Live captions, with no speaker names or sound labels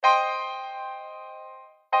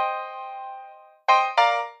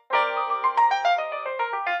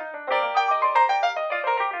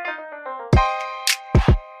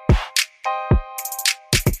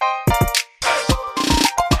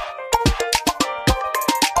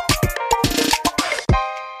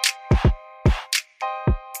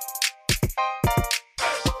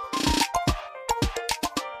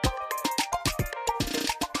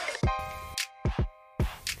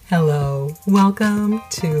Hello, welcome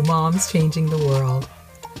to Moms Changing the World.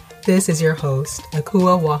 This is your host,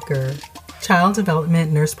 Akua Walker, Child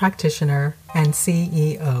Development Nurse Practitioner and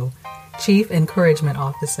CEO, Chief Encouragement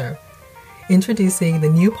Officer, introducing the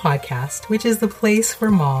new podcast, which is the place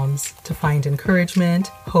for moms to find encouragement,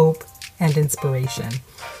 hope, and inspiration,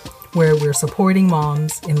 where we're supporting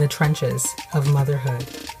moms in the trenches of motherhood.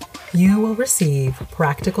 You will receive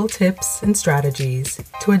practical tips and strategies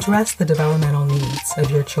to address the developmental needs of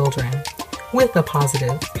your children with a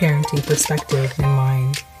positive parenting perspective in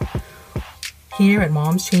mind. Here at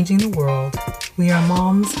Moms Changing the World, we are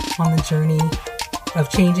moms on the journey of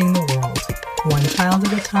changing the world, one child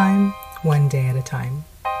at a time, one day at a time.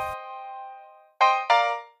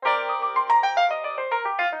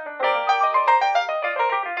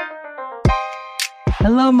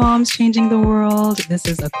 Hello, Moms Changing the World. This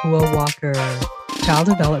is Akua Walker, Child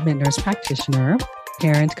Development Nurse Practitioner,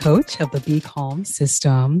 Parent Coach of the Be Calm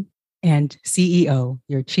System, and CEO,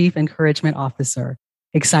 your Chief Encouragement Officer.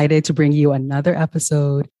 Excited to bring you another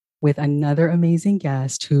episode with another amazing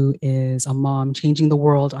guest who is a mom changing the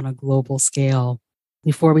world on a global scale.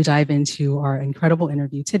 Before we dive into our incredible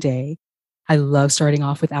interview today, I love starting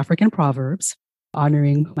off with African proverbs,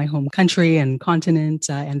 honoring my home country and continent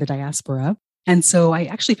and the diaspora. And so I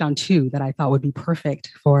actually found two that I thought would be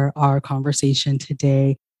perfect for our conversation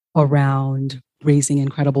today around raising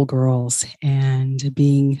incredible girls and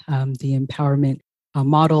being the empowerment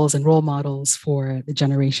models and role models for the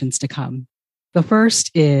generations to come. The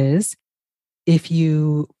first is, if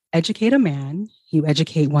you educate a man, you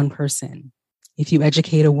educate one person. If you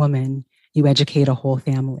educate a woman, you educate a whole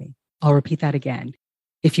family. I'll repeat that again.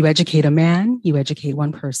 If you educate a man, you educate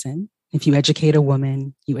one person. If you educate a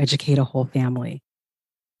woman, you educate a whole family.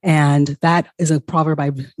 And that is a proverb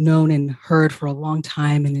I've known and heard for a long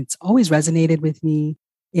time. And it's always resonated with me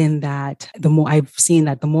in that the more I've seen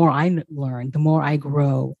that the more I learn, the more I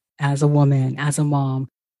grow as a woman, as a mom,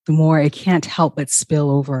 the more it can't help but spill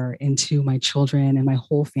over into my children and my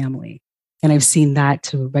whole family. And I've seen that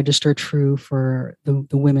to register true for the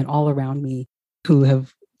women all around me who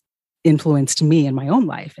have influenced me in my own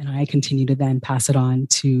life. And I continue to then pass it on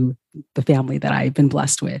to the family that I've been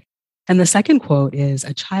blessed with. And the second quote is,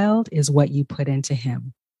 a child is what you put into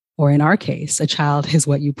him. Or in our case, a child is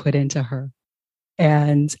what you put into her.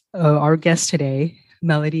 And our guest today,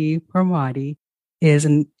 Melody Parmadi, is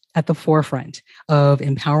at the forefront of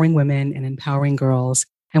empowering women and empowering girls.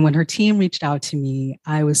 And when her team reached out to me,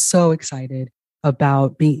 I was so excited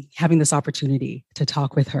about having this opportunity to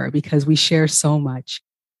talk with her because we share so much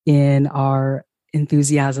in our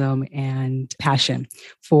enthusiasm and passion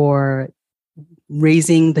for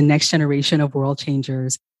raising the next generation of world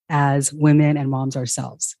changers as women and moms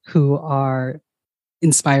ourselves who are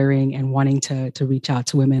inspiring and wanting to reach out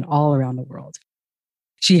to women all around the world.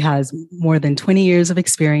 She has more than 20 years of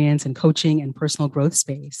experience in coaching and personal growth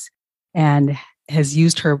space and has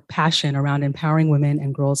used her passion around empowering women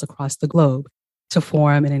and girls across the globe to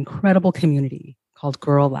form an incredible community called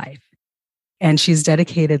Girl Life. And she's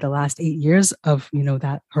dedicated the last 8 years of,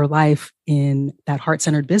 that her life in that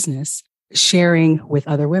heart-centered business, sharing with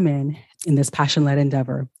other women in this passion-led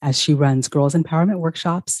endeavor as she runs girls empowerment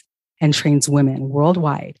workshops and trains women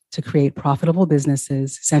worldwide to create profitable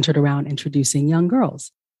businesses centered around introducing young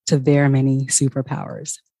girls to their many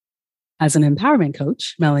superpowers. As an empowerment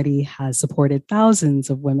coach, Melody has supported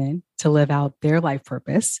thousands of women to live out their life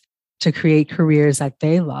purpose, to create careers that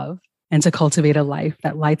they love, and to cultivate a life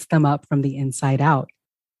that lights them up from the inside out.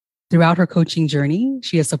 Throughout her coaching journey,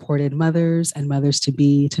 she has supported mothers and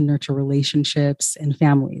mothers-to-be to nurture relationships and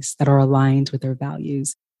families that are aligned with their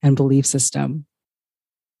values and belief system.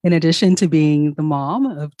 In addition to being the mom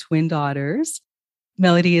of twin daughters,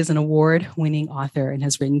 Melody is an award-winning author and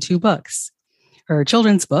has written 2 books. Her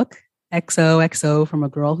children's book, XOXO from a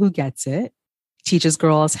Girl Who Gets It, teaches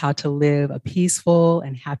girls how to live a peaceful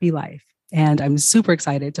and happy life. And I'm super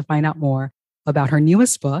excited to find out more about her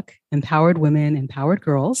newest book, Empowered Women, Empowered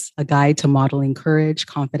Girls, a guide to modeling courage,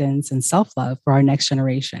 confidence, and self-love for our next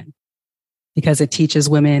generation. Because it teaches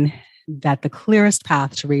women that the clearest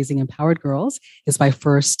path to raising empowered girls is by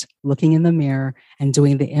first looking in the mirror and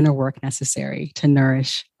doing the inner work necessary to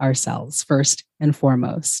nourish ourselves first and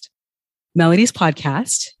foremost. Melody's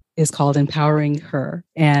podcast is called Empowering Her,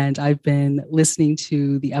 and I've been listening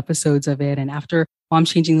to the episodes of it. And after Mom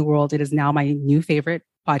Changing the World, it is now my new favorite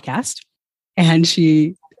podcast. And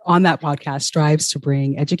she, on that podcast, strives to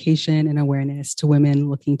bring education and awareness to women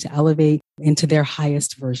looking to elevate into their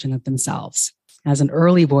highest version of themselves. As an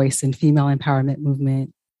early voice in female empowerment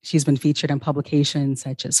movement, she's been featured in publications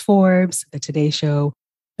such as Forbes, The Today Show,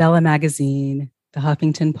 Bella Magazine, the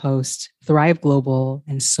Huffington Post, Thrive Global,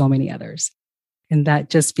 and so many others. And that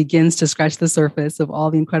just begins to scratch the surface of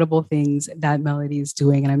all the incredible things that Melody is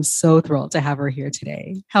doing. And I'm so thrilled to have her here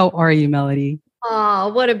today. How are you, Melody?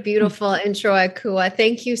 Oh, what a beautiful intro, Akua.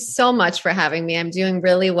 Thank you so much for having me. I'm doing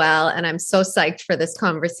really well, and I'm so psyched for this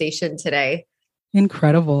conversation today.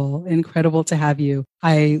 Incredible, incredible to have you.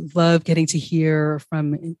 I love getting to hear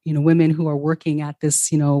from, women who are working at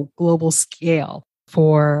this, global scale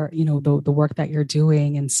for, the work that you're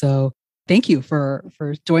doing. And so thank you for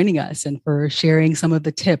joining us and for sharing some of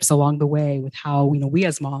the tips along the way with how, we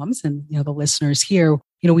as moms and, the listeners here,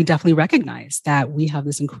 we definitely recognize that we have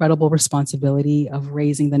this incredible responsibility of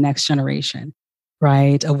raising the next generation,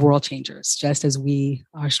 right, of world changers, just as we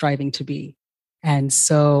are striving to be. And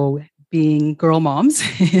so being girl moms,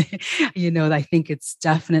 I think it's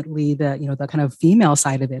definitely the kind of female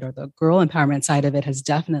side of it, or the girl empowerment side of it, has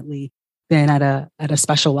definitely been at a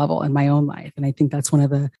special level in my own life. And I think that's one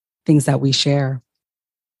of the things that we share.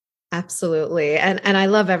 Absolutely. And I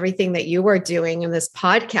love everything that you are doing in this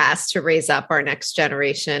podcast to raise up our next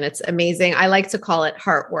generation. It's amazing. I like to call it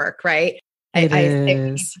heart work, right? I think we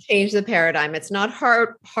need to change the paradigm. It's not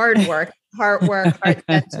hard work,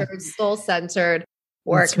 heart-centered, soul-centered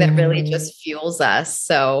work that really just fuels us.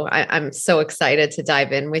 So I'm so excited to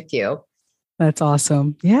dive in with you. That's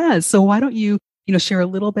awesome. Yeah. So why don't you, share a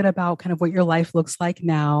little bit about kind of what your life looks like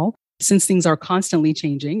now, since things are constantly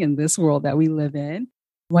changing in this world that we live in.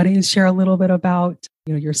 Why don't you share a little bit about,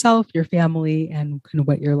 yourself, your family, and kind of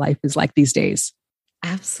what your life is like these days?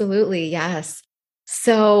 Absolutely. Yes.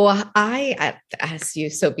 So as you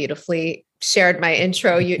so beautifully shared my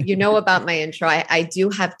intro, you know about my intro. I do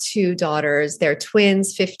have two daughters. They're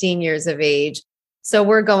twins, 15 years of age. So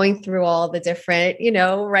we're going through all the different,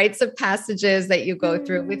 rites of passages that you go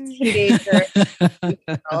through with teenagers.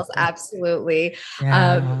 Girls, absolutely.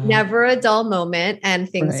 Yeah. Never a dull moment, and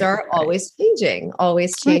things are always changing,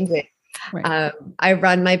 always changing. Right. I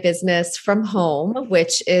run my business from home,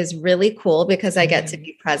 which is really cool because I get to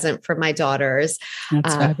be present for my daughters.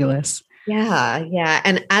 That's fabulous. Yeah. Yeah.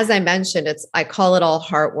 And as I mentioned, I call it all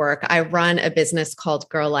heart work. I run a business called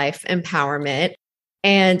Girl Life Empowerment.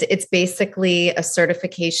 And it's basically a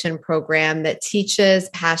certification program that teaches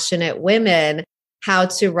passionate women how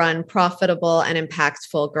to run profitable and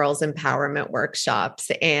impactful girls empowerment workshops.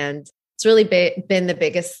 And it's really been the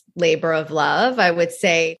biggest labor of love. I would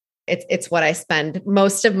say it's what I spend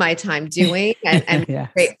most of my time doing, and yes.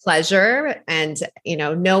 Great pleasure. And,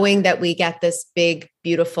 knowing that we get this big,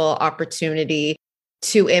 beautiful opportunity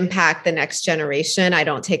to impact the next generation, I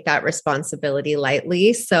don't take that responsibility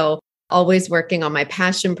lightly. So always working on my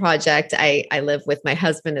passion project. I live with my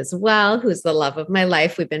husband as well, who's the love of my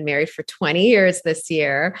life. We've been married for 20 years this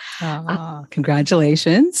year.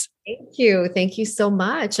 Congratulations. Thank you. Thank you so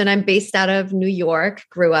much. And I'm based out of New York,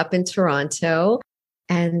 grew up in Toronto.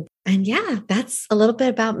 And yeah, that's a little bit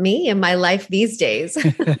about me and my life these days.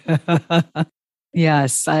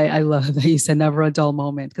 Yes, I love that you said never a dull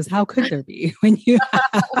moment, because how could there be when you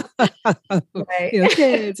have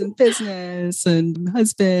kids and business and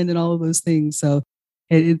husband and all of those things? So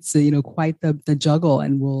it's quite the juggle,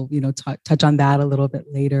 and we'll touch on that a little bit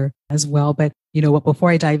later as well. But before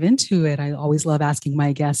I dive into it, I always love asking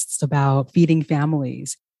my guests about feeding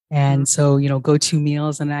families. And so,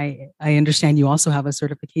 GoToMeals, and I understand you also have a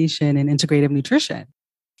certification in integrative nutrition.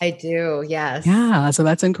 I do. Yes. Yeah. So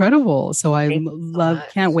that's incredible. So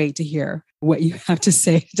can't wait to hear what you have to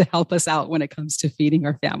say to help us out when it comes to feeding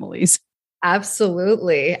our families.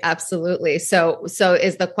 Absolutely. Absolutely. So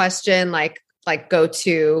is the question like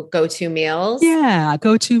GoToMeals? Yeah.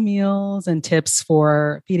 GoToMeals and tips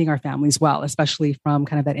for feeding our families well, especially from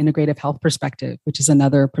kind of that integrative health perspective, which is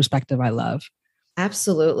another perspective I love.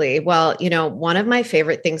 Absolutely. Well, one of my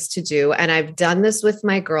favorite things to do, and I've done this with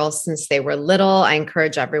my girls since they were little. I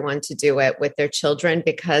encourage everyone to do it with their children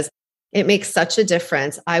because it makes such a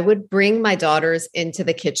difference. I would bring my daughters into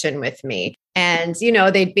the kitchen with me, and,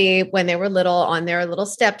 they'd be, when they were little, on their little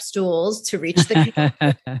step stools to reach the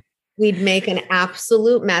kitchen. We'd make an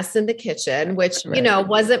absolute mess in the kitchen, which,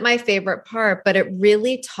 wasn't my favorite part, but it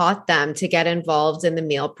really taught them to get involved in the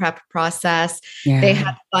meal prep process. Yeah. They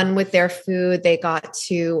had fun with their food. They got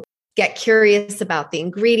to get curious about the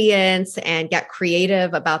ingredients and get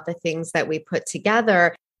creative about the things that we put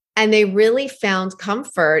together. And they really found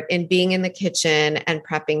comfort in being in the kitchen and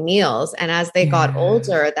prepping meals. And as they got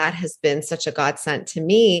older, that has been such a godsend to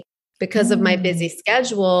me. Because of my busy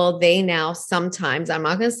schedule, they now sometimes, I'm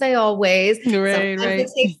not going to say always, sometimes it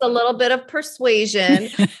takes a little bit of persuasion.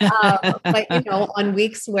 But, on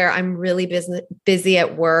weeks where I'm really busy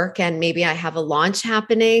at work and maybe I have a launch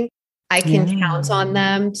happening, I can count on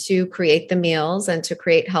them to create the meals and to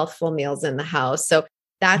create healthful meals in the house. So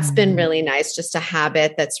that's been really nice, just a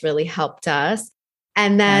habit that's really helped us.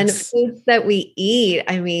 And then foods that we eat.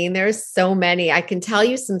 I mean, there's so many. I can tell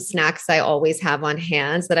you some snacks I always have on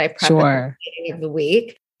hand that I prep at the beginning of the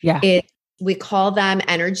week. We call them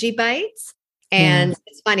energy bites. And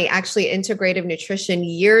it's funny, actually, Integrative Nutrition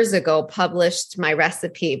years ago published my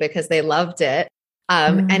recipe because they loved it.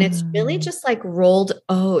 And it's really just like rolled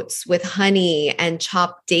oats with honey and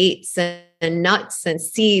chopped dates and nuts and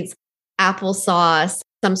seeds, applesauce,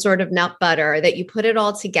 some sort of nut butter that you put it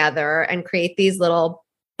all together and create these little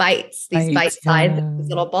bites, these bite-sized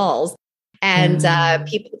little balls. And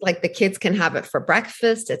people, like the kids, can have it for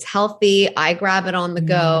breakfast. It's healthy. I grab it on the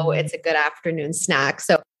go. It's a good afternoon snack.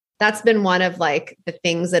 So that's been one of like the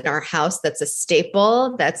things in our house that's a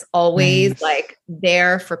staple that's always like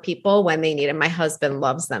there for people when they need it. My husband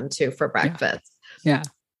loves them too for breakfast. Yeah,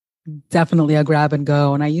 definitely a grab and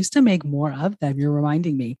go. And I used to make more of them. You're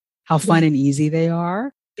reminding me how fun and easy they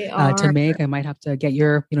are to make. I might have to get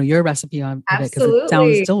your recipe on it because it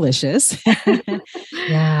sounds delicious.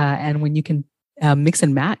 And when you can mix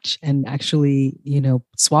and match and actually,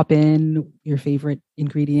 swap in your favorite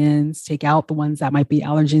ingredients, take out the ones that might be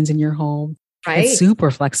allergens in your home. Right. It's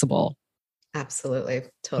super flexible. Absolutely.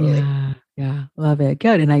 Totally. Yeah. Love it.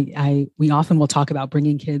 Good. And we often will talk about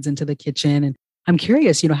bringing kids into the kitchen, and I'm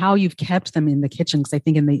curious, how you've kept them in the kitchen. Cause I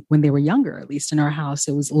think when they were younger, at least in our house,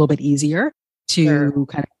 it was a little bit easier to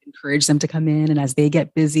kind of encourage them to come in. And as they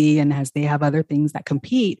get busy and as they have other things that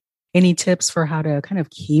compete, any tips for how to kind of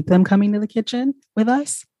keep them coming to the kitchen with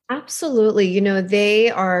us? Absolutely. They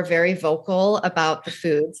are very vocal about the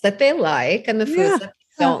foods that they like and the foods that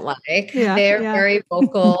they don't like. They're very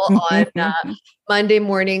vocal on Monday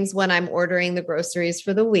mornings when I'm ordering the groceries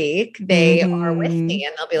for the week. They are with me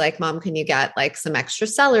and they'll be like, Mom, can you get like some extra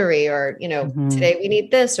celery, or, today we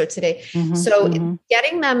need this, or today. So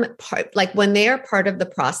getting them like when they are part of the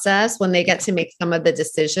process, when they get to make some of the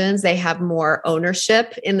decisions, they have more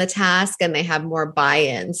ownership in the task and they have more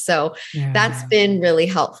buy-in. So that's been really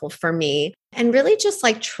helpful for me. And really just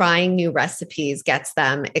like trying new recipes gets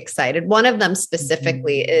them excited. One of them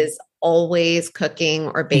specifically is always cooking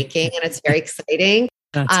or baking, and it's very exciting.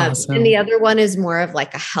 That's awesome. And the other one is more of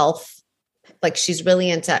like a health, like she's really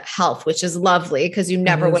into health, which is lovely because you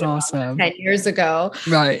never would have done 10 years ago.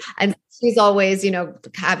 Right. And she's always,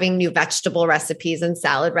 having new vegetable recipes and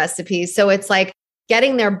salad recipes. So it's like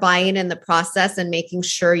getting their buy-in in the process and making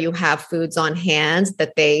sure you have foods on hand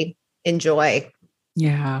that they enjoy.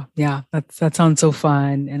 Yeah. That sounds so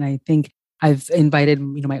fun. And I think I've invited,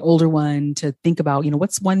 my older one to think about,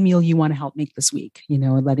 what's one meal you want to help make this week,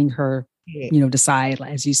 and letting her, decide,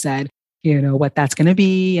 as you said, what that's going to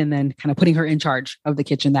be. And then kind of putting her in charge of the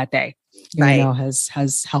kitchen that day,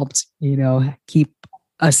 has helped, keep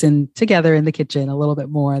us together in the kitchen a little bit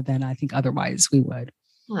more than I think otherwise we would.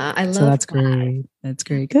 I love that's great. That's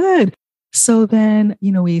great. Good. So then,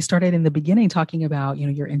 we started in the beginning talking about,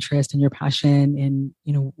 your interest and your passion in,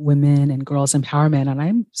 women and girls empowerment. And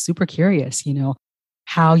I'm super curious,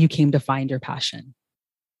 how you came to find your passion.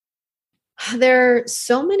 There are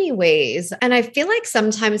so many ways. And I feel like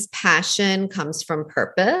sometimes passion comes from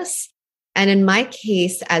purpose. And in my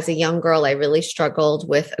case, as a young girl, I really struggled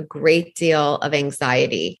with a great deal of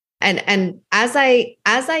anxiety. And as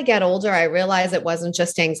I get older, I realize it wasn't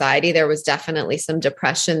just anxiety. There was definitely some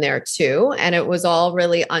depression there too. And it was all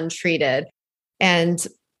really untreated. And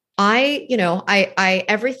I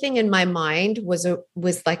everything in my mind was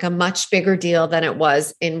like a much bigger deal than it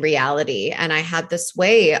was in reality. And I had this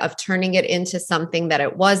way of turning it into something that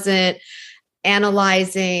it wasn't,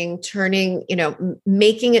 analyzing, turning,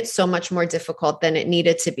 making it so much more difficult than it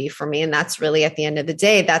needed to be for me. And that's really, at the end of the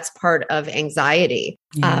day, that's part of anxiety.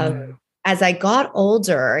 As I got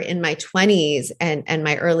older in my 20s and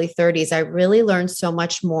my early 30s, I really learned so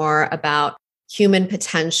much more about human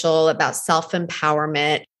potential, about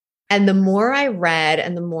self-empowerment. And the more I read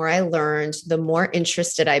and the more I learned, the more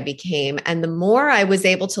interested I became. And the more I was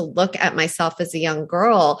able to look at myself as a young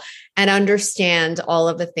girl and understand all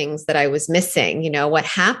of the things that I was missing. What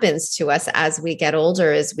happens to us as we get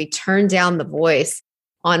older is we turn down the voice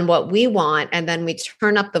on what we want, and then we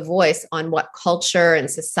turn up the voice on what culture and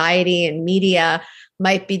society and media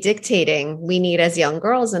might be dictating we need as young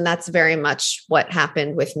girls. And that's very much what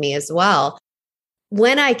happened with me as well.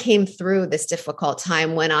 When I came through this difficult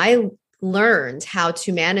time, when I learned how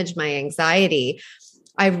to manage my anxiety,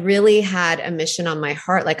 I really had a mission on my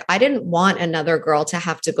heart. Like, I didn't want another girl to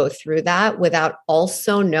have to go through that without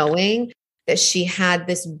also knowing that she had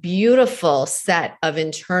this beautiful set of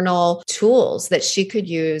internal tools that she could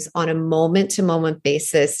use on a moment to moment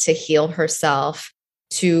basis to heal herself,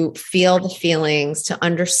 to feel the feelings, to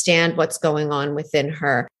understand what's going on within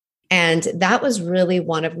her. And that was really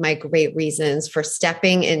one of my great reasons for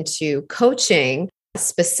stepping into coaching,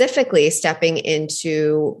 specifically stepping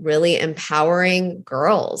into really empowering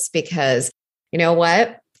girls, because you know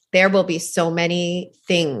what? There will be so many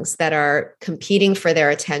things that are competing for their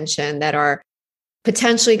attention that are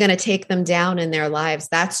potentially going to take them down in their lives.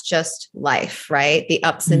 That's just life, right? The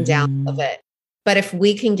ups and downs of it. But if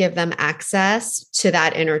we can give them access to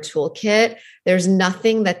that inner toolkit, there's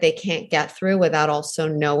nothing that they can't get through without also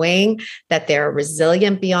knowing that they're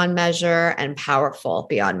resilient beyond measure and powerful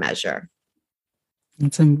beyond measure.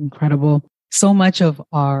 It's incredible. So much of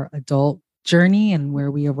our adult journey and where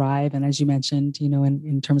we arrive, and as you mentioned,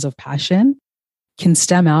 in terms of passion, can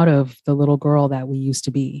stem out of the little girl that we used to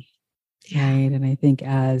be. Yeah. Right. And I think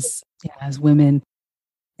as women,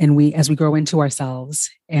 and as we grow into ourselves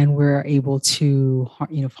and we're able to,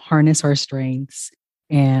 harness our strengths,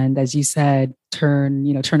 and as you said,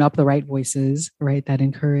 turn up the right voices, right, that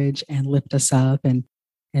encourage and lift us up, and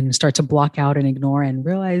start to block out and ignore and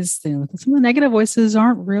realize, some of the negative voices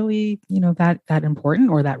aren't really, that important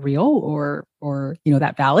or that real or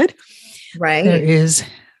that valid. Right.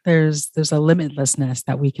 There's a limitlessness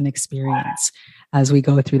that we can experience as we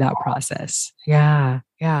go through that process. Yeah.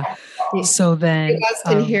 So then you guys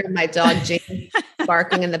can hear my dog James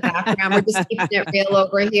barking in the background. We're just keeping it real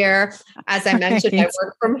over here. As I mentioned, I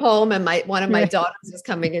work from home, and one of my daughters is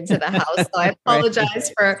coming into the house. So I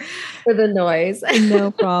apologize for the noise.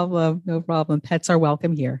 No problem. Pets are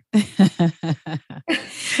welcome here.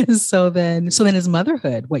 So then is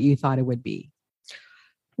motherhood what you thought it would be?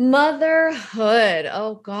 Motherhood.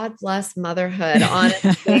 Oh, God bless motherhood.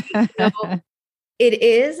 Honestly, it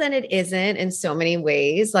is and it isn't in so many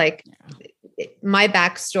ways. Like, my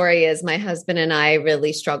backstory is my husband and I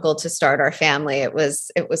really struggled to start our family. It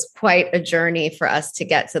was quite a journey for us to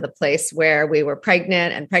get to the place where we were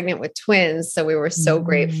pregnant with twins. So we were so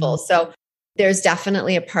grateful. So there's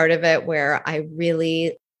definitely a part of it where I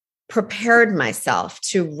really prepared myself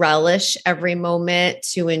to relish every moment,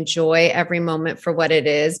 to enjoy every moment for what it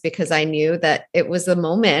is, because I knew that it was a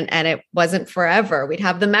moment and it wasn't forever. We'd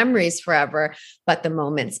have the memories forever, but the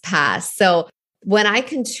moments pass. So when I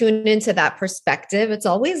can tune into that perspective, it's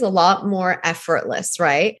always a lot more effortless,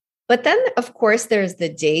 right? But then, of course, there's the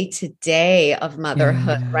day-to-day of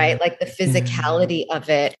motherhood, right? Like the physicality of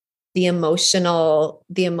it, the emotional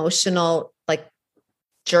like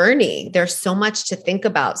journey. There's so much to think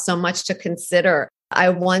about, so much to consider. I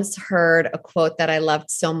once heard a quote that I loved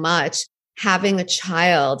so much. Having a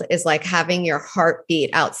child is like having your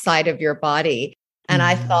heartbeat outside of your body. And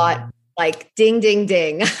I thought, like, ding, ding,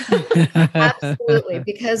 ding. Absolutely.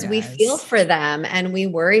 Because we feel for them and we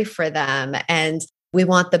worry for them and we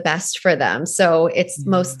want the best for them. So it's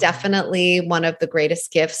most definitely one of the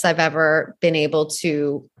greatest gifts I've ever been able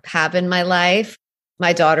to have in my life.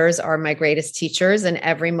 My daughters are my greatest teachers in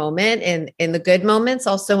every moment, in the good moments,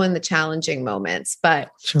 also in the challenging moments. But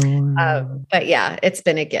yeah, it's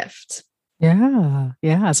been a gift. Yeah.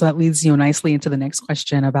 So that leads you nicely into the next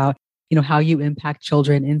question about, how you impact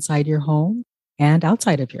children inside your home and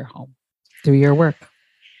outside of your home through your work.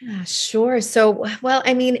 Yeah, sure. So, well,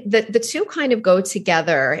 I mean, the two kind of go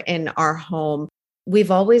together in our home.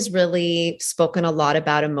 We've always really spoken a lot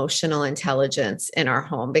about emotional intelligence in our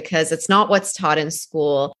home because it's not what's taught in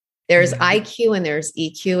school. There's IQ and there's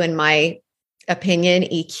EQ. In my opinion,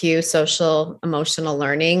 EQ, social emotional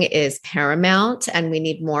learning, is paramount, and we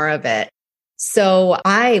need more of it. So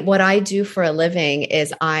what I do for a living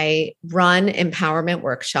is I run empowerment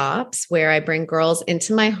workshops where I bring girls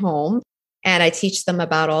into my home and I teach them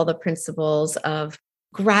about all the principles of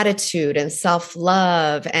gratitude and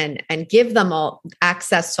self-love and give them all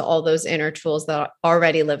access to all those inner tools that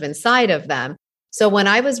already live inside of them. So when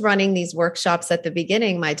I was running these workshops at the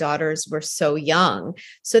beginning, my daughters were so young.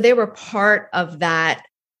 So they were part of that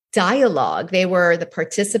dialogue. They were the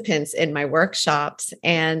participants in my workshops.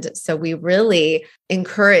 And so we really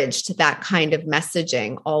encouraged that kind of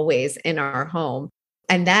messaging always in our home.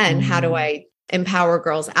 And then how do I empower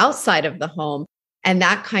girls outside of the home? And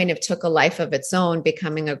that kind of took a life of its own,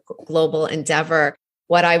 becoming a global endeavor.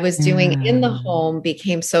 What I was doing in the home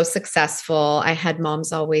became so successful. I had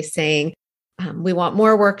moms always saying, we want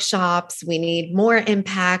more workshops. We need more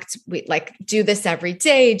impact. We do this every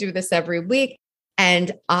day, do this every week.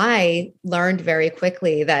 And I learned very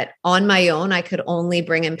quickly that on my own, I could only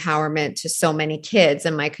bring empowerment to so many kids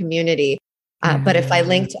in my community. But if I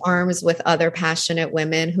linked arms with other passionate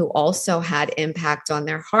women who also had impact on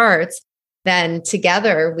their hearts, then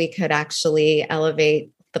together we could actually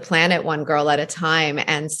elevate the planet one girl at a time.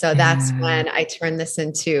 And so that's when I turned this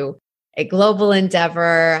into a global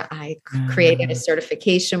endeavor. I created a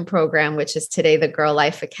certification program, which is today the Girl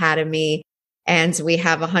Life Academy. And we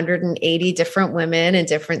have 180 different women in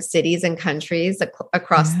different cities and countries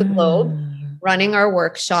across the globe running our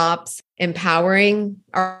workshops, empowering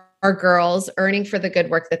our girls, earning for the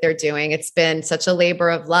good work that they're doing. It's been such a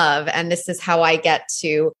labor of love. And this is how I get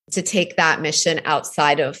to take that mission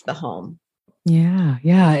outside of the home. Yeah.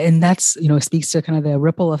 Yeah. And that's, speaks to kind of the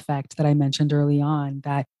ripple effect that I mentioned early on,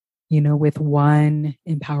 that, with one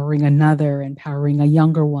empowering another, empowering a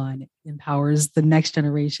younger one, empowers the next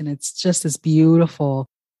generation. It's just this beautiful,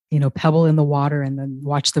 pebble in the water, and then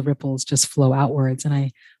watch the ripples just flow outwards. And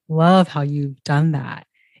I love how you've done that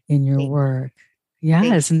in your work.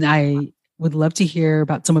 Yes. And I would love to hear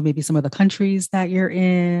about some of the countries that you're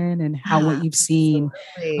in and what you've seen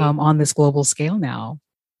on this global scale now.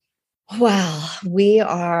 Well, we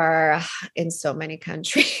are in so many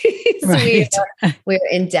countries. Right. We're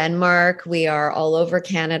in Denmark. We are all over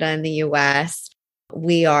Canada and the US.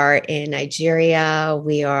 We are in Nigeria.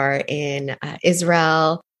 We are in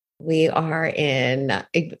Israel. We are in,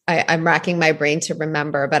 I'm racking my brain to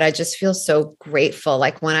remember, but I just feel so grateful.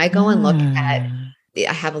 Like when I go and look at,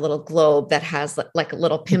 I have a little globe that has like a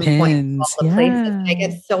little pinpoint of all the places. I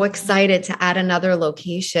get so excited to add another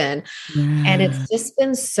location. And it's just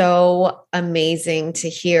been so amazing to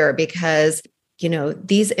hear, because,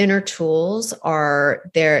 these inner tools are,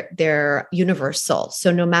 they're universal.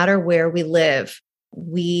 So no matter where we live,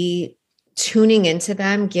 tuning into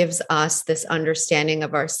them gives us this understanding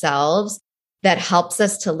of ourselves that helps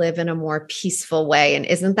us to live in a more peaceful way. And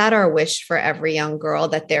isn't that our wish for every young girl,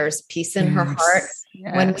 that there's peace in her heart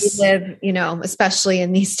when we live, especially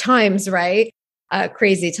in these times, right?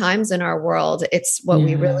 Crazy times in our world. It's what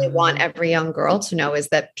we really want every young girl to know, is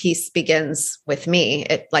that peace begins with me.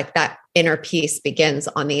 Like that inner peace begins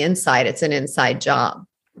on the inside. It's an inside job.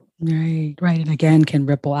 Right. And again, can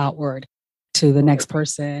ripple outward to the next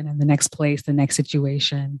person and the next place, the next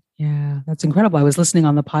situation. Yeah, that's incredible. I was listening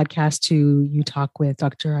on the podcast to you talk with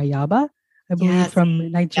Dr. Ayaba, I believe,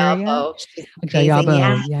 from Nigeria. Dr.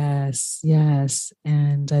 Ayaba, yes.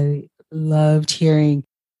 And I loved hearing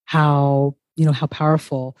how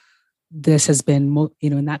powerful this has been.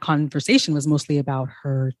 And that conversation was mostly about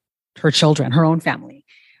her children, her own family,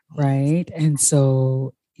 right? And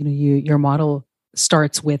so, your model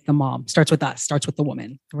starts with the mom, starts with us, starts with the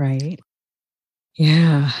woman, right?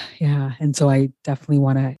 Yeah. And so I definitely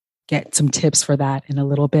want to get some tips for that in a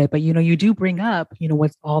little bit. But, you do bring up,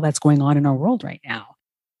 what's all that's going on in our world right now,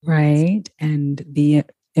 right? And the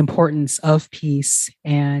importance of peace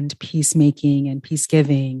and peacemaking and peace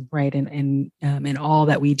giving, right? And all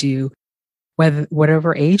that we do,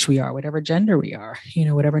 whatever age we are, whatever gender we are,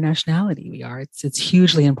 whatever nationality we are, it's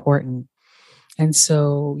hugely important. And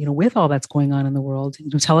so, with all that's going on in the world,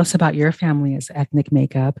 tell us about your family's ethnic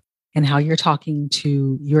makeup and how you're talking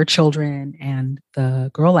to your children and the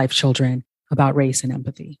Girl Life children about race and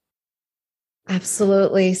empathy.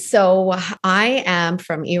 Absolutely. So I am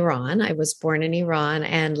from Iran. I was born in Iran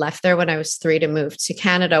and left there when I was 3 to move to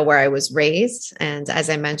Canada, where I was raised. And as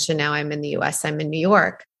I mentioned, now I'm in the US. I'm in New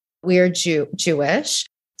York. We're Jewish.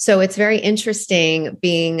 So it's very interesting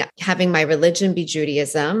having my religion be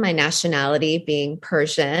Judaism, my nationality being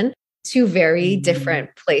Persian. Two very different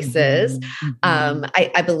places.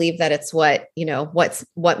 I believe that it's what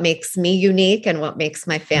makes me unique and what makes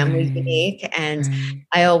my family unique. And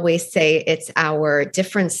I always say it's our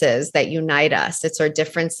differences that unite us. It's our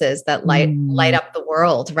differences that light up the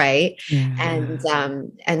world, right?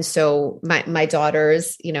 And so my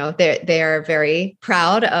daughters, they're very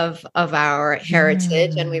proud of our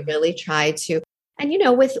heritage, and we really try to. And,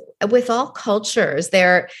 with all cultures,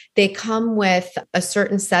 they come with a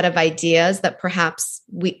certain set of ideas that perhaps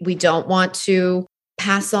we don't want to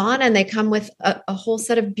pass on. And they come with a whole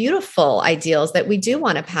set of beautiful ideals that we do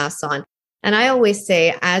want to pass on. And I always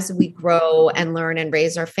say, as we grow and learn and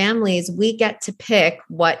raise our families, we get to pick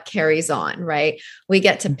what carries on, right? We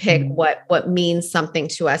get to pick what means something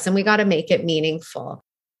to us, and we got to make it meaningful.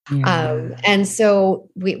 And so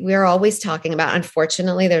we're always talking about,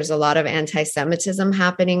 unfortunately, there's a lot of anti-Semitism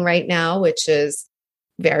happening right now, which is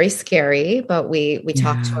very scary, but we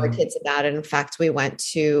talk to our kids about it. In fact, we went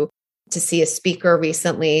to see a speaker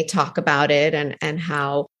recently talk about it, and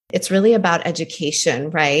how it's really about education,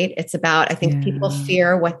 right? It's about, I think people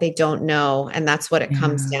fear what they don't know. And that's what it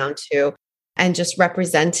comes down to. And just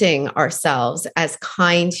representing ourselves as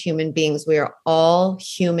kind human beings. We are all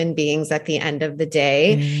human beings at the end of the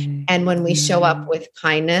day. And when we show up with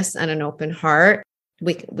kindness and an open heart,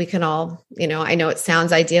 we can all, I know it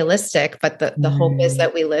sounds idealistic, but the hope is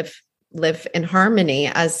that we live in harmony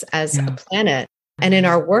as a planet. And in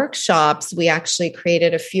our workshops, we actually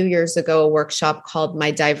created a few years ago a workshop called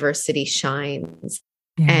My Diversity Shines.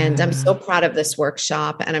 And I'm so proud of this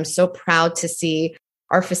workshop, and I'm so proud to see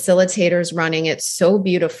our facilitators running it so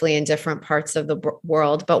beautifully in different parts of the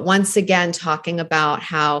world. But once again, talking about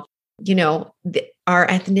how, our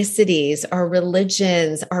ethnicities, our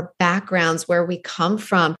religions, our backgrounds, where we come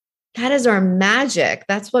from, that is our magic.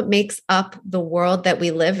 That's what makes up the world that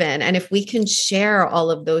we live in. And if we can share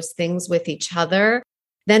all of those things with each other,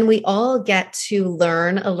 then we all get to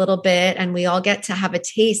learn a little bit, and we all get to have a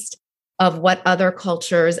taste of what other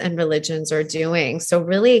cultures and religions are doing. So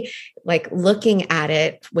really like looking at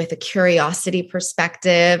it with a curiosity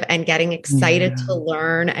perspective and getting excited to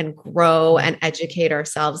learn and grow and educate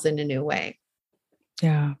ourselves in a new way.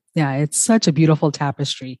 Yeah. Yeah. It's such a beautiful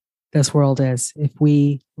tapestry, this world is, if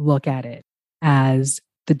we look at it as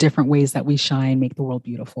the different ways that we shine, make the world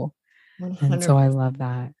beautiful. 100%. And so I love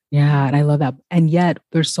that. Yeah. And I love that. And yet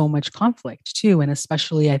there's so much conflict too. And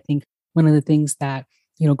especially I think one of the things that,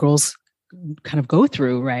 girls kind of go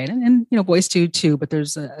through, right? And boys do too, but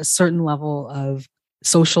there's a certain level of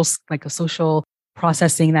social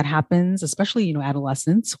processing that happens, especially,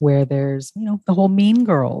 adolescence, where there's, the whole Mean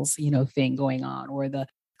Girls, thing going on, or the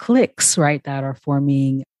cliques, right, that are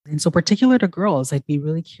forming. And so particular to girls, I'd be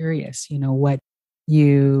really curious, what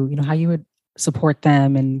how you would support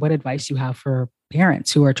them and what advice you have for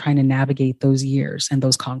parents who are trying to navigate those years and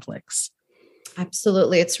those conflicts.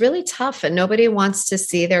 Absolutely. It's really tough, and nobody wants to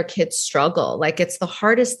see their kids struggle. Like, it's the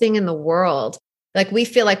hardest thing in the world. Like, we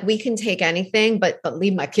feel like we can take anything, but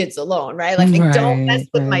leave my kids alone, right? Like, don't mess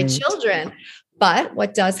with my children. But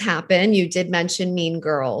what does happen, you did mention Mean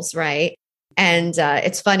Girls, right? And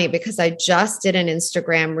it's funny because I just did an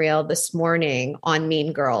Instagram reel this morning on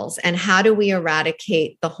Mean Girls and how do we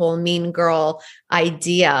eradicate the whole mean girl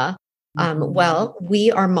idea. Well,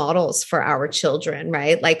 we are models for our children,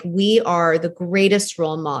 right? Like, we are the greatest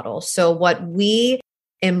role model. So what we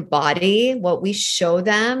embody, what we show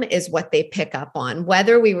them is what they pick up on,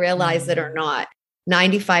 whether we realize it or not.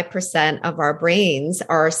 95% of our brains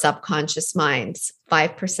are our subconscious minds.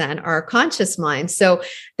 5% are our conscious minds. So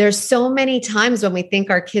there's so many times when we think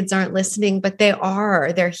our kids aren't listening, but they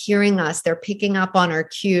are. They're hearing us. They're picking up on our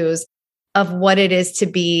cues of what it is to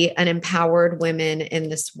be an empowered woman in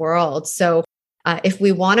this world. So if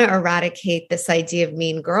we want to eradicate this idea of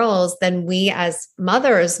mean girls, then we as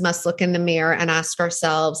mothers must look in the mirror and ask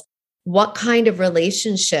ourselves, what kind of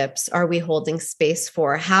relationships are we holding space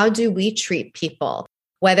for? How do we treat people?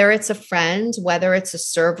 Whether it's a friend, whether it's a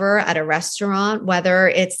server at a restaurant, whether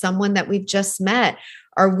it's someone that we've just met,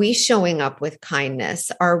 are we showing up with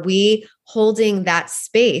kindness? Are we holding that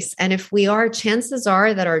space? And if we are, chances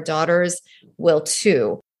are that our daughters will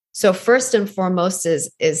too. So first and foremost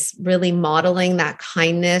is really modeling that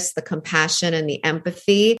kindness, the compassion, and the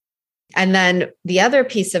empathy. And then the other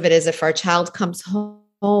piece of it is if our child comes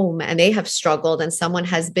home and they have struggled and someone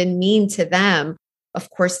has been mean to them, of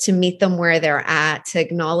course, to meet them where they're at, to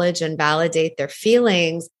acknowledge and validate their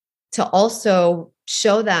feelings, to also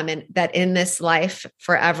show them that in this life,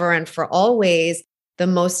 forever and for always, the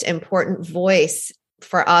most important voice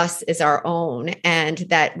for us is our own, and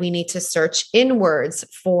that we need to search inwards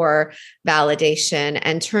for validation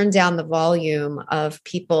and turn down the volume of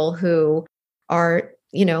people who are,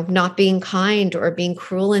 not being kind or being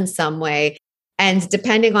cruel in some way. And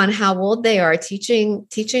depending on how old they are, teaching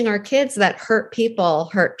our kids that hurt people,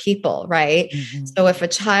 right? Mm-hmm. So if a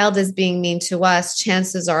child is being mean to us,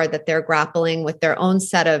 chances are that they're grappling with their own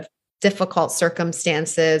set of difficult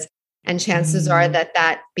circumstances. And chances are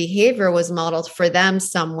that behavior was modeled for them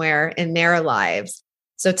somewhere in their lives.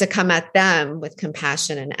 So to come at them with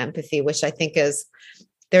compassion and empathy, which I think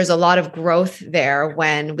there's a lot of growth there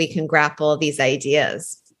when we can grapple these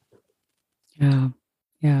ideas. Yeah.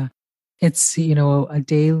 Yeah. It's, a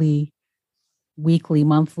daily, weekly,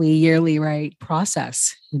 monthly, yearly, right,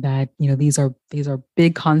 process that, these are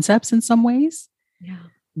big concepts in some ways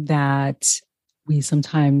that we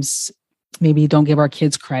sometimes maybe don't give our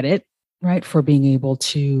kids credit, right, for being able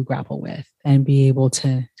to grapple with and be able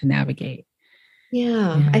to navigate.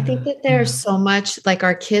 Yeah. I think that there's so much, like,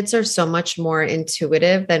 our kids are so much more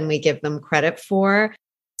intuitive than we give them credit for.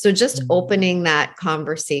 So just opening that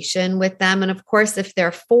conversation with them. And of course, if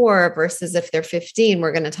they're 4 versus if they're 15,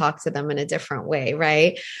 we're going to talk to them in a different way,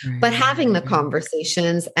 right? But having the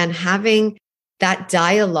conversations and having that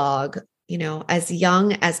dialogue, as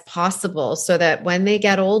young as possible so that when they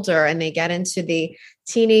get older and they get into the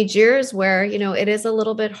teenage years where, it is a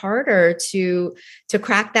little bit harder to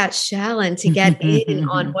crack that shell and to get in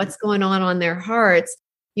on what's going on their hearts,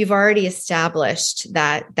 you've already established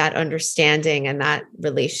that understanding and that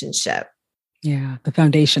relationship. Yeah, the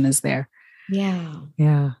foundation is there. Yeah.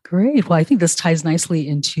 Yeah, great. Well, I think this ties nicely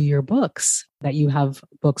into your books, that you have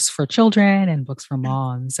books for children and books for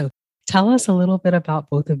moms. So tell us a little bit about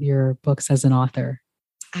both of your books as an author.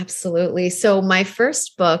 Absolutely. So my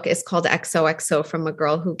first book is called XOXO, From a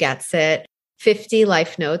Girl Who Gets It, 50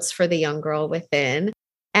 Life Notes for the Young Girl Within.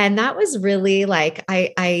 And that was really like,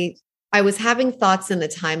 I was having thoughts in the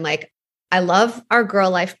time, like, I love our Girl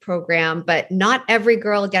Life program, but not every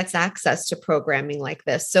girl gets access to programming like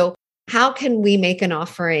this. So how can we make an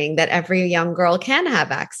offering that every young girl can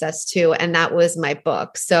have access to? And that was my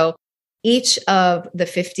book. So each of the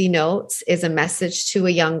 50 notes is a message to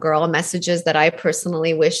a young girl, messages that I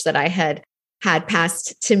personally wish that I had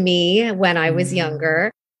passed to me when I was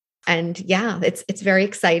younger. And yeah, it's very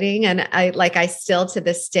exciting. And I still to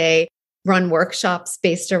this day run workshops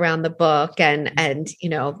based around the book, and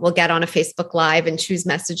we'll get on a Facebook Live and choose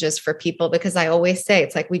messages for people, because I always say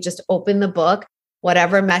it's like we just open the book.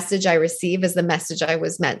 Whatever message I receive is the message I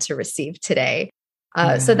was meant to receive today.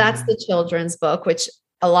 So that's the children's book, which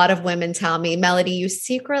a lot of women tell me, Melody, you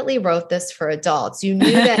secretly wrote this for adults. You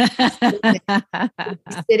knew that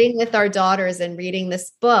sitting with our daughters and reading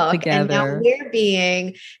this book together. And now we're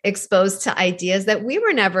being exposed to ideas that we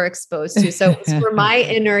were never exposed to. So it's for my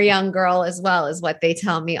inner young girl as well, is what they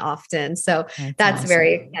tell me often. So that's awesome.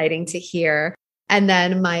 Very exciting to hear. And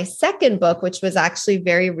then my second book, which was actually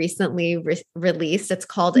very recently released, it's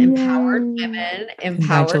called Empowered Women,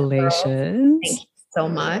 Empowered Girls. Thank you so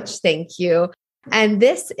much. Thank you. And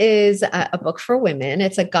this is a book for women.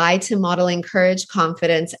 It's a guide to modeling courage,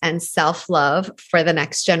 confidence, and self-love for the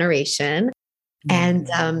next generation. And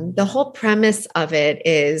the whole premise of it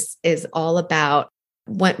is all about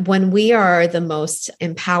when we are the most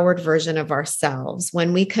empowered version of ourselves,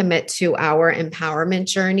 when we commit to our empowerment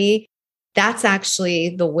journey, that's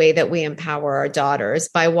actually the way that we empower our daughters,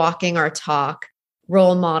 by walking our talk,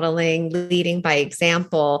 role modeling, leading by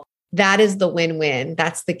example. That is the win-win.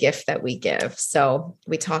 That's the gift that we give. So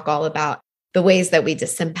we talk all about the ways that we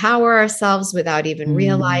disempower ourselves without even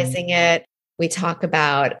realizing it. We talk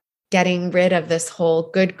about getting rid of this whole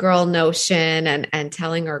good girl notion and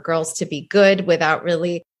telling our girls to be good without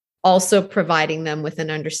really also providing them with an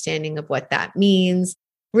understanding of what that means.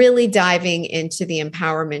 Really diving into the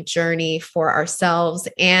empowerment journey for ourselves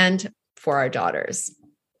and for our daughters.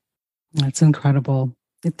 That's incredible.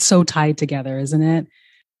 It's so tied together, isn't it?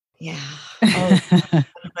 Yeah. Oh,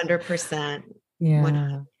 100%. Yeah.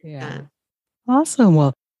 100%. Yeah. Awesome.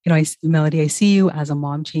 Well, Melody, I see you as a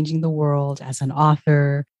mom changing the world, as an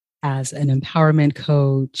author, as an empowerment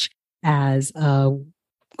coach, as a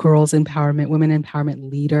girls empowerment, women empowerment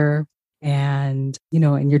leader. And,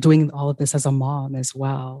 and you're doing all of this as a mom as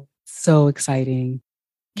well. So exciting.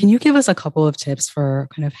 Can you give us a couple of tips for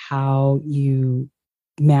kind of how you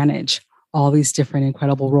manage all these different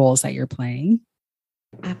incredible roles that you're playing?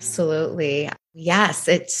 Absolutely. Yes,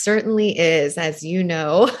 it certainly is. As you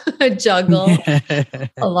know, a juggle.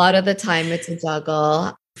 A lot of the time it's a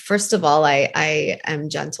juggle. First of all, I am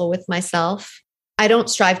gentle with myself. I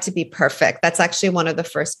don't strive to be perfect. That's actually one of the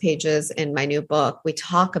first pages in my new book. We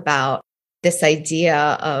talk about this idea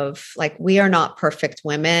of like, we are not perfect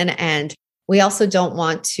women. And we also don't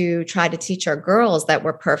want to try to teach our girls that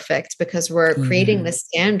we're perfect, because we're creating this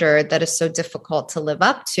standard that is so difficult to live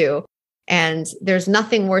up to. And there's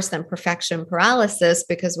nothing worse than perfection paralysis,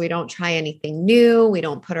 because we don't try anything new. We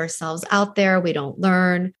don't put ourselves out there. We don't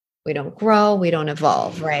learn. We don't grow. We don't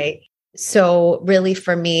evolve. Right. So really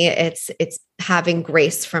for me, it's having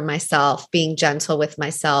grace for myself, being gentle with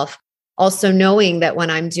myself. Also knowing that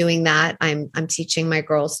when I'm doing that, I'm teaching my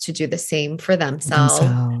girls to do the same for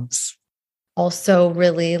themselves. Also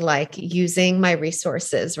really like using my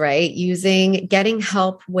resources, right? Getting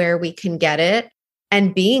help where we can get it,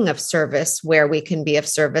 and being of service where we can be of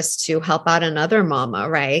service to help out another mama,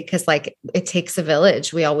 right? Because like it takes a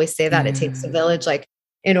village. We always say that it takes a village. Like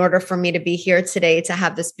in order for me to be here today to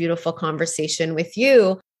have this beautiful conversation with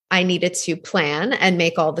you, I needed to plan and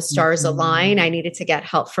make all the stars align. I needed to get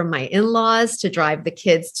help from my in-laws to drive the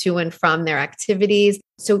kids to and from their activities.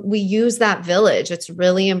 So we use that village. It's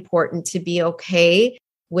really important to be okay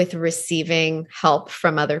with receiving help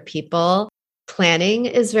from other people. Planning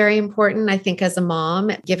is very important. I think as a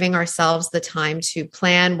mom, giving ourselves the time to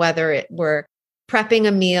plan, whether we're prepping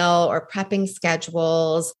a meal or prepping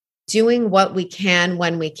schedules, doing what we can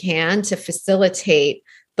when we can to facilitate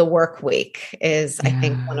the work week is, I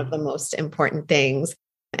think, one of the most important things.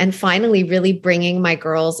 And finally, really bringing my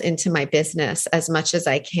girls into my business as much as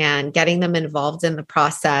I can, getting them involved in the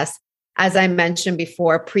process. As I mentioned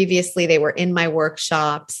before, previously, they were in my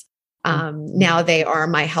workshops. Now they are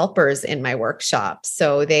my helpers in my workshops.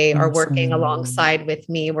 So they are working alongside with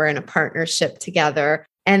me. We're in a partnership together.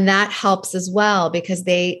 And that helps as well because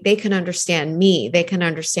they can understand me. They can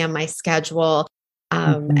understand my schedule.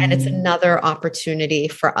 And it's another opportunity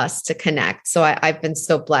for us to connect. So I've been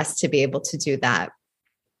so blessed to be able to do that.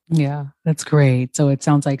 Yeah, that's great. So it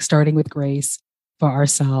sounds like starting with grace for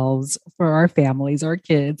ourselves, for our families, our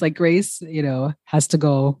kids, like grace, has to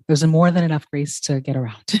go. There's more than enough grace to get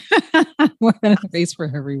around, more than enough grace for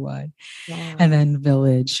everyone. Yeah. And then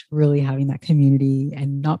village, really having that community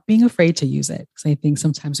and not being afraid to use it. Because I think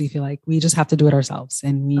sometimes we feel like we just have to do it ourselves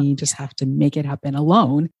and we just have to make it happen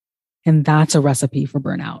alone. And that's a recipe for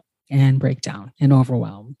burnout and breakdown and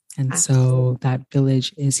overwhelm. And so that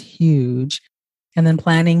village is huge. And then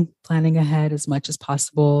planning ahead as much as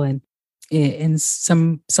possible. And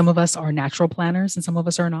some of us are natural planners and some of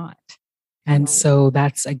us are not. And so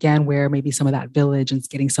that's again where maybe some of that village and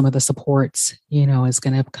getting some of the supports, is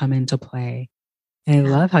going to come into play. And I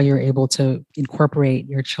love how you're able to incorporate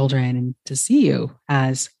your children and to see you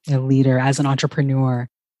as a leader, as an entrepreneur.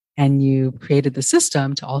 And you created the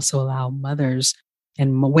system to also allow mothers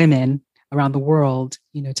and women around the world,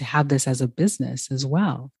 to have this as a business as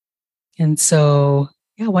well. And so,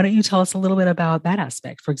 why don't you tell us a little bit about that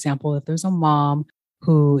aspect? For example, if there's a mom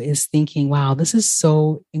who is thinking, wow, this is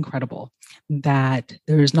so incredible that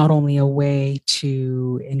there's not only a way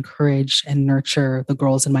to encourage and nurture the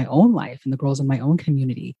girls in my own life and the girls in my own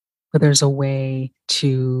community, but there's a way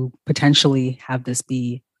to potentially have this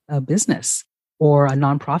be a business or a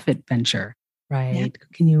nonprofit venture, right? Yeah.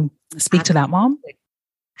 Can you speak to that, Mom?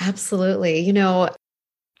 Absolutely.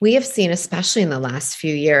 We have seen, especially in the last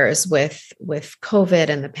few years with COVID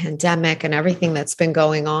and the pandemic and everything that's been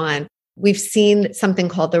going on, we've seen something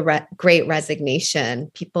called the Great Resignation,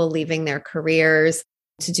 people leaving their careers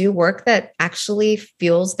to do work that actually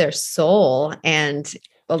fuels their soul. And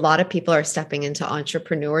a lot of people are stepping into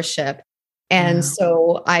entrepreneurship. And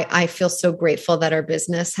so I feel so grateful that our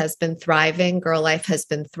business has been thriving. Girl Life has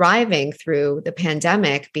been thriving through the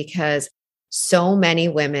pandemic because so many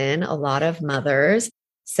women, a lot of mothers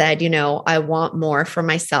said, I want more for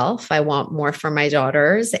myself. I want more for my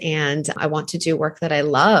daughters, and I want to do work that I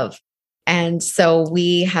love. And so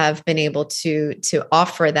we have been able to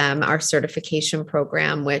offer them our certification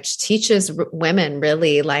program, which teaches women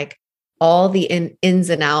really like all the ins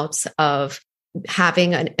and outs of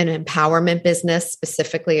having an empowerment business,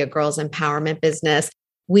 specifically a girls empowerment business.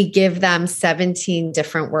 We give them 17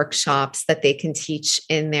 different workshops that they can teach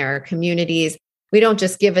in their communities. We don't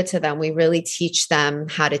just give it to them. We really teach them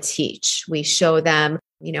how to teach. We show them,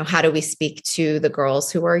 how do we speak to the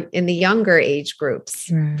girls who are in the younger age groups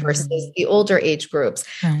versus the older age groups.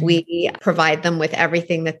 We provide them with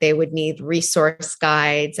everything that they would need, resource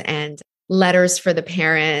guides and letters for the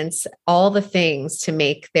parents, all the things to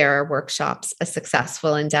make their workshops a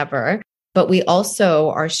successful endeavor. But we also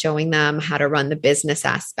are showing them how to run the business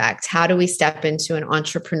aspect. How do we step into an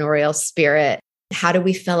entrepreneurial spirit? How do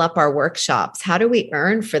we fill up our workshops? How do we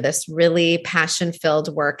earn for this really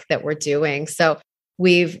passion-filled work that we're doing? So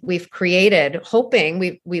we've created, hoping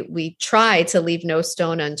we try to leave no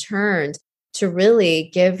stone unturned to really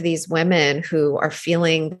give these women who are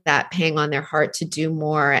feeling that pang on their heart to do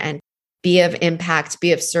more and be of impact,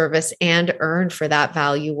 be of service, and earn for that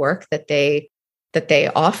value work that they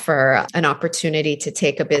offer an opportunity to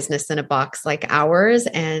take a business in a box like ours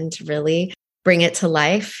and really bring it to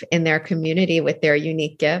life in their community with their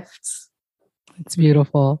unique gifts. It's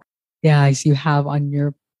beautiful. Yeah, as you have on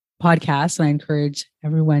your podcast, and I encourage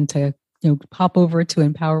everyone to, pop over to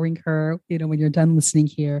Empowering Her, when you're done listening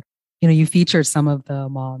here, you featured some of the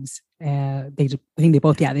moms. I think they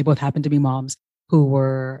both happen to be moms who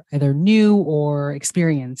were either new or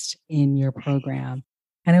experienced in your program.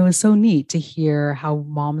 And it was so neat to hear how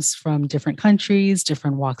moms from different countries,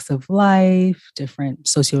 different walks of life, different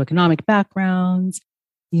socioeconomic backgrounds,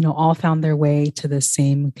 all found their way to the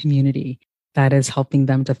same community that is helping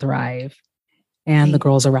them to thrive and the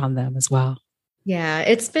girls around them as well. Yeah,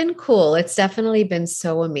 it's been cool. It's definitely been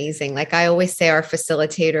so amazing. Like I always say, our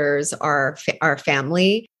facilitators are our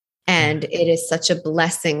family. And it is such a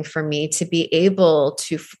blessing for me to be able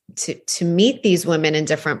to meet these women in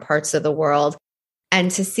different parts of the world and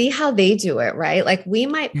to see how they do it, right? Like we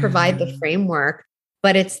might provide the framework,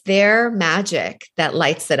 but it's their magic that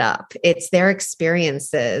lights it up. It's their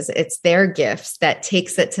experiences, it's their gifts that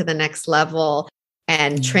takes it to the next level.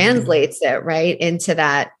 and translates it right into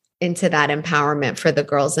that empowerment for the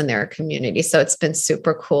girls in their community. So it's been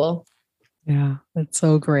super cool. Yeah, that's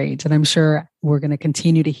so great. And I'm sure we're going to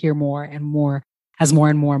continue to hear more and more as more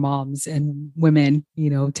and more moms and women,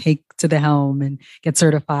 take to the helm and get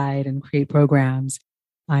certified and create programs.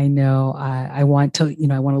 I know I want to,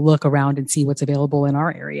 I want to look around and see what's available in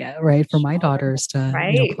our area, right? For my daughters to,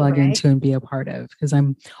 plug into and be a part of, because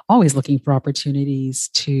I'm always looking for opportunities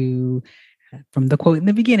to, from the quote in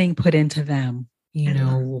the beginning, put into them,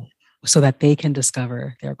 so that they can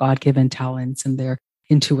discover their God-given talents and their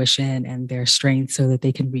intuition and their strength so that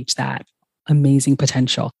they can reach that amazing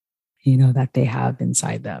potential, that they have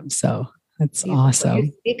inside them. So that's awesome.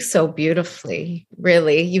 You speak so beautifully.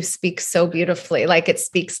 Really. You speak so beautifully. Like it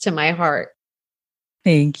speaks to my heart.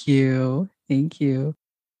 Thank you. Thank you.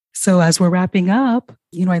 So as we're wrapping up,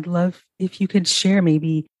 I'd love if you could share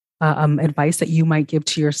maybe advice that you might give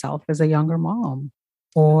to yourself as a younger mom,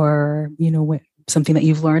 or, something that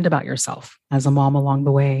you've learned about yourself as a mom along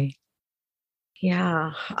the way.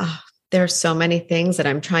 Yeah. There's so many things that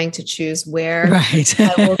I'm trying to choose where right.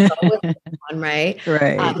 I will go with one, right?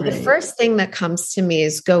 Right. The first thing that comes to me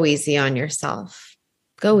is go easy on yourself.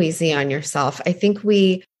 Go easy on yourself. I think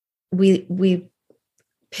we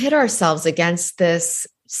pit ourselves against this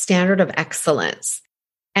standard of excellence.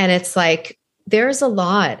 And it's like, there's a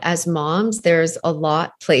lot as moms, there's a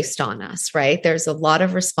lot placed on us, right? There's a lot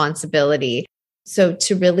of responsibility. So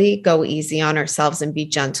to really go easy on ourselves and be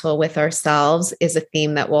gentle with ourselves is a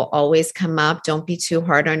theme that will always come up. Don't be too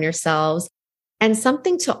hard on yourselves. And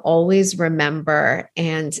something to always remember.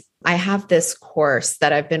 And I have this course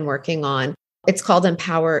that I've been working on. It's called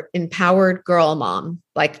Empowered Girl Mom,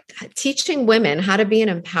 like teaching women how to be an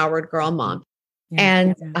empowered girl mom.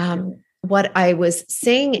 Yeah, and what I was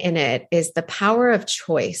saying in it is the power of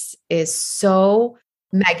choice is so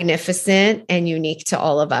magnificent and unique to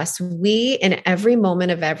all of us. We, in every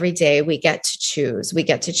moment of every day, we get to choose. We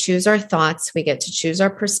get to choose our thoughts. We get to choose our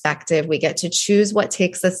perspective. We get to choose what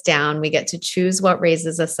takes us down. We get to choose what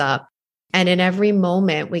raises us up. And in every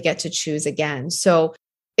moment, we get to choose again. So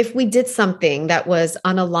if we did something that was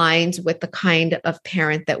unaligned with the kind of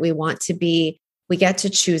parent that we want to be, we get to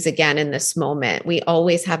choose again in this moment. We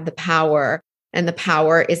always have the power, and the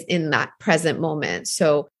power is in that present moment.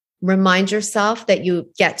 So remind yourself that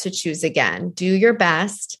you get to choose again. Do your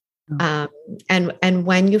best. And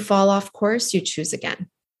when you fall off course, you choose again.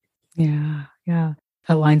 Yeah. Yeah.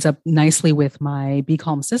 That lines up nicely with my Be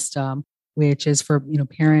Calm system, which is for,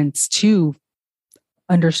 parents to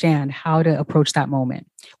understand how to approach that moment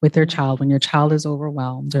with their child when your child is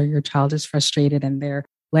overwhelmed or your child is frustrated and they're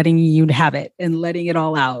letting you have it and letting it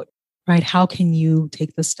all out. Right? How can you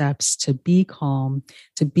take the steps to be calm,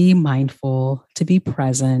 to be mindful, to be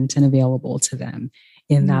present and available to them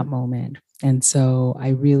in that moment? And so I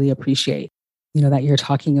really appreciate, that you're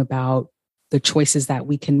talking about the choices that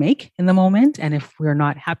we can make in the moment. And if we're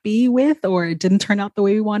not happy with, or it didn't turn out the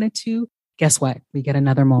way we wanted to, guess what? We get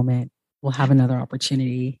another moment. We'll have another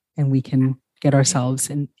opportunity, and we can get ourselves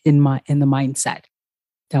in the mindset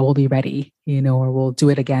that we'll be ready, or we'll do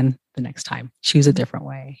it again the next time. Choose a different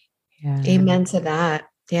way. Yeah. Amen to that.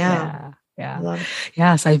 Yeah.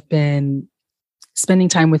 Yes. I've been spending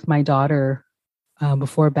time with my daughter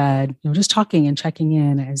before bed, just talking and checking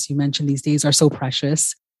in. As you mentioned, these days are so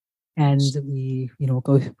precious. And we've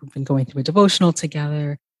been going through a devotional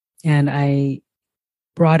together. And I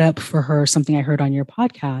brought up for her something I heard on your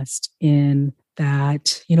podcast in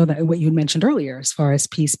that, that what you mentioned earlier, as far as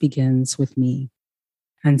peace begins with me.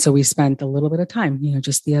 And so we spent a little bit of time,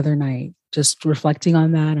 just the other night, just reflecting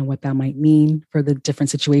on that and what that might mean for the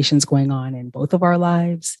different situations going on in both of our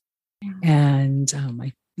lives. And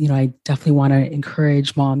I definitely want to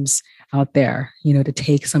encourage moms out there, to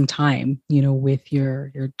take some time, with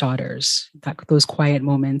your daughters, those quiet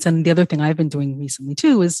moments. And the other thing I've been doing recently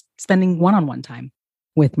too is spending one-on-one time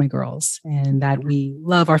with my girls, and that we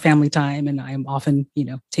love our family time. And I'm often,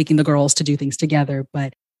 taking the girls to do things together,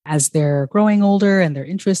 but as they're growing older and their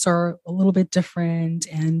interests are a little bit different,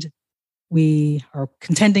 and we are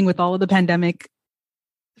contending with all of the pandemic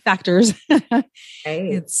factors,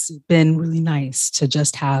 it's been really nice to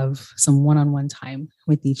just have some one-on-one time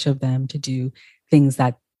with each of them to do things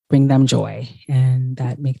that bring them joy and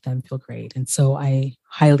that make them feel great. And so I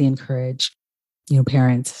highly encourage,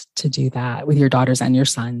 parents to do that with your daughters and your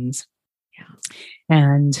sons.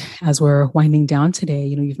 And as we're winding down today,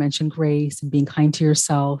 you've mentioned grace and being kind to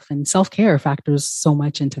yourself, and self-care factors so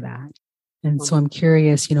much into that. And so I'm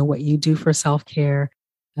curious, what you do for self-care,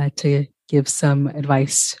 to give some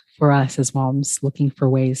advice for us as moms looking for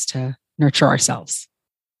ways to nurture ourselves.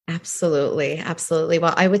 Absolutely. Absolutely.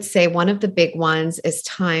 Well, I would say one of the big ones is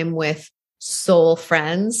time with soul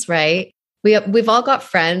friends, right? We've all got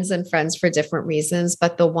friends for different reasons,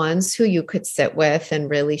 but the ones who you could sit with and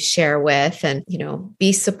really share with and,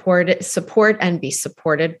 be support and be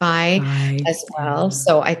supported by Right. as well.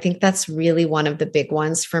 So I think that's really one of the big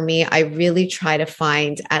ones for me. I really try to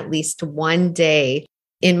find at least one day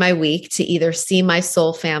in my week to either see my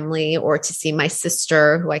soul family or to see my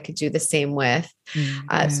sister who I could do the same with.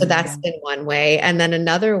 So that's been one way. And then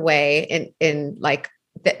another way in like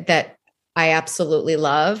that I absolutely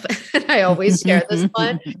love, and I always share this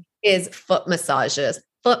one, is foot massages.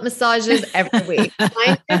 Foot massages every week.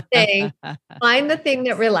 Find the thing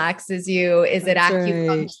that relaxes you. Is it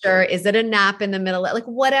acupuncture? Right. Is it a nap in the middle? Like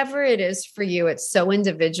whatever it is for you, it's so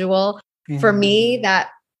individual. Yeah. For me,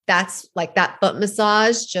 that's like that foot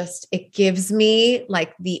massage, just, it gives me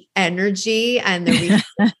like the energy and the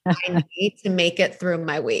resources I need to make it through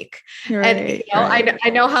my week. Right, and I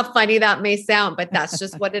know how funny that may sound, but that's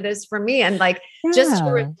just what it is for me. And like, just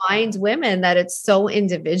to remind women that it's so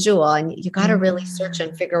individual and you got to really search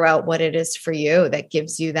and figure out what it is for you that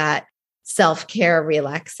gives you that self-care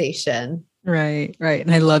relaxation. Right. Right.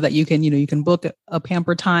 And I love that you can book a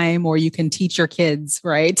pamper time, or you can teach your kids,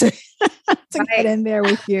 right? to get in there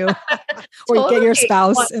with you, or totally. Get your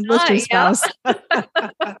spouse and with your spouse.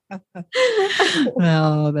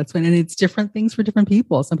 Well, that's when, and it's different things for different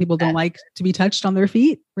people. Some people don't like to be touched on their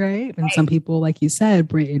feet. Right. And some people, like you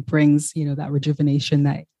said, it brings, that rejuvenation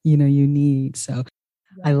that, you need. So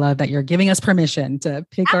I love that you're giving us permission to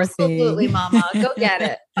pick our thing. Absolutely, Mama. Go get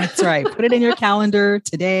it. That's right. Put it in your calendar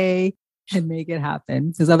today and make it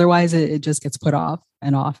happen, because otherwise it just gets put off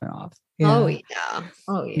and off and off. Yeah.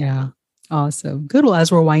 Oh, yeah. Yeah. Awesome. Good. Well,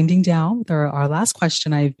 as we're winding down with our last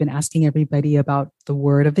question, I've been asking everybody about the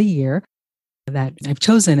word of the year that I've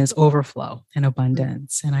chosen is overflow and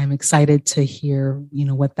abundance. And I'm excited to hear,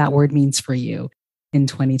 what that word means for you in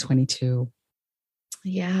 2022.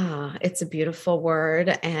 Yeah, it's a beautiful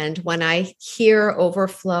word. And when I hear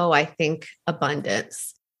overflow, I think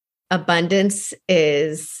abundance. Abundance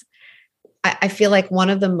is, I feel like, one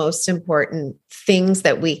of the most important things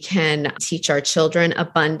that we can teach our children: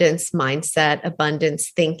 abundance mindset, abundance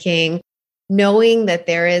thinking, knowing that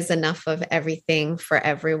there is enough of everything for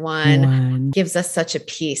everyone gives us such a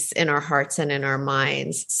peace in our hearts and in our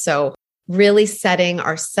minds. So really setting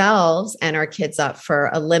ourselves and our kids up for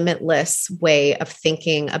a limitless way of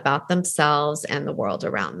thinking about themselves and the world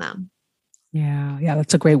around them. Yeah,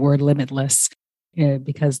 that's a great word, limitless.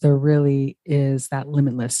 Because there really is that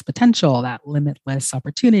limitless potential, that limitless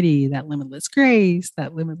opportunity, that limitless grace,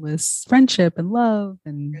 that limitless friendship and love,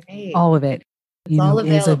 and all of it. It's all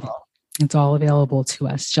available. It's all available to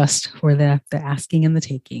us, just for the asking and the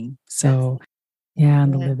taking. So,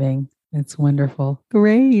 and the living. It's wonderful.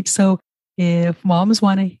 Great. So if moms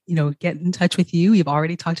want to, get in touch with you, you've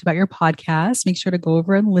already talked about your podcast. Make sure to go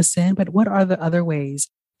over and listen. But what are the other ways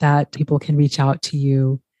that people can reach out to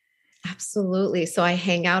you? Absolutely. So I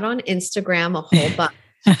hang out on Instagram a whole bunch.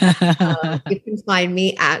 You can find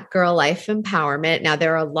me at Girl Life Empowerment. Now,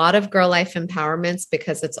 there are a lot of Girl Life Empowerments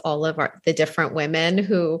because it's all of the different women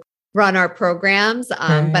who run our programs.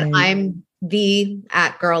 But I'm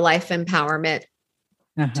at Girl Life Empowerment.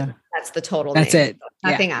 That's the total name. That's it.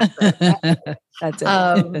 Nothing after. That's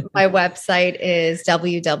it. My website is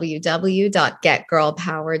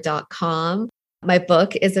www.getgirlpower.com. My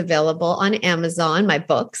book is available on Amazon. My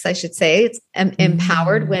books, I should say. It's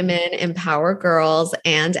Empowered Women, Empower Girls,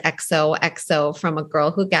 and XOXO, from a Girl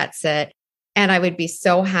Who Gets It. And I would be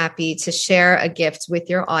so happy to share a gift with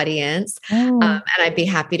your audience. And I'd be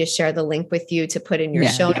happy to share the link with you to put in your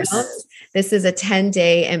show notes. This is a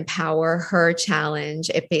 10-day Empower Her challenge.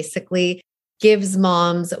 It basically gives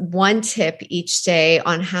moms one tip each day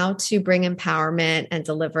on how to bring empowerment and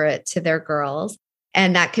deliver it to their girls.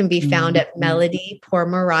 And that can be found at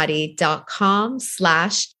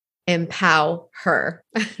melodypourmoradi.com/empower,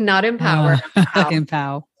 not empower,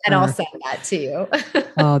 empower. And I'll send that to you.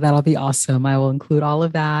 Oh, that'll be awesome. I will include all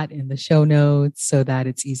of that in the show notes so that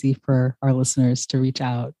it's easy for our listeners to reach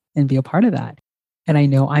out and be a part of that. And I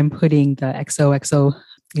know I'm putting the XOXO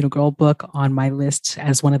Girl book on my list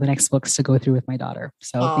as one of the next books to go through with my daughter.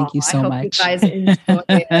 So thank you so much. You guys enjoy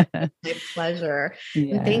it. It's my pleasure.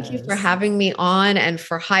 Yes. And thank you for having me on and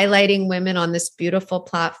for highlighting women on this beautiful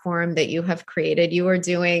platform that you have created. You are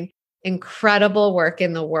doing incredible work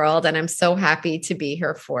in the world, and I'm so happy to be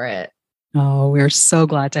here for it. Oh, we're so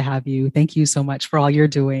glad to have you. Thank you so much for all you're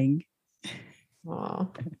doing. Oh,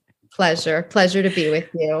 pleasure to be with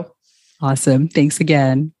you. Awesome. Thanks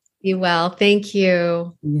again. Be well. Thank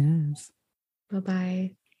you. Yes.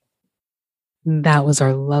 Bye-bye. That was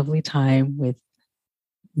our lovely time with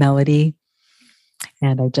Melody.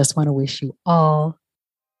 And I just want to wish you all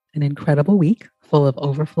an incredible week full of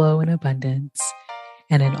overflow and abundance.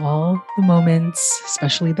 And in all the moments,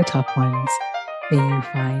 especially the tough ones, may you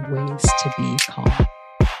find ways to be calm.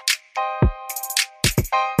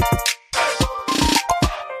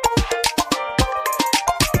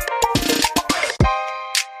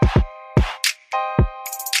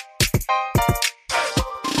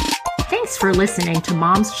 Thanks for listening to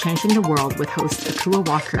Moms Changing the World with host Akua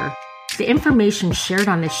Walker. The information shared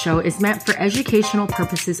on this show is meant for educational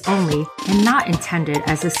purposes only and not intended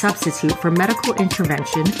as a substitute for medical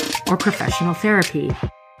intervention or professional therapy.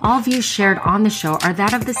 All views shared on the show are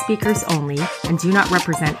that of the speakers only and do not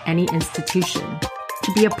represent any institution.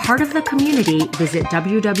 To be a part of the community, visit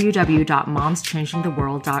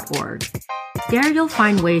www.momschangingtheworld.org. There you'll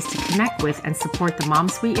find ways to connect with and support the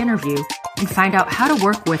moms we interview and find out how to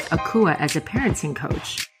work with Akua as a parenting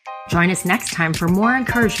coach. Join us next time for more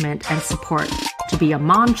encouragement and support to be a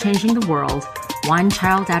mom changing the world, one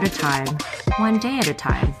child at a time, one day at a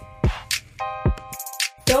time.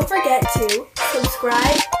 Don't forget to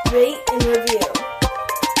subscribe, rate, and review.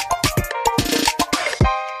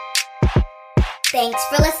 Thanks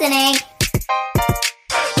for listening.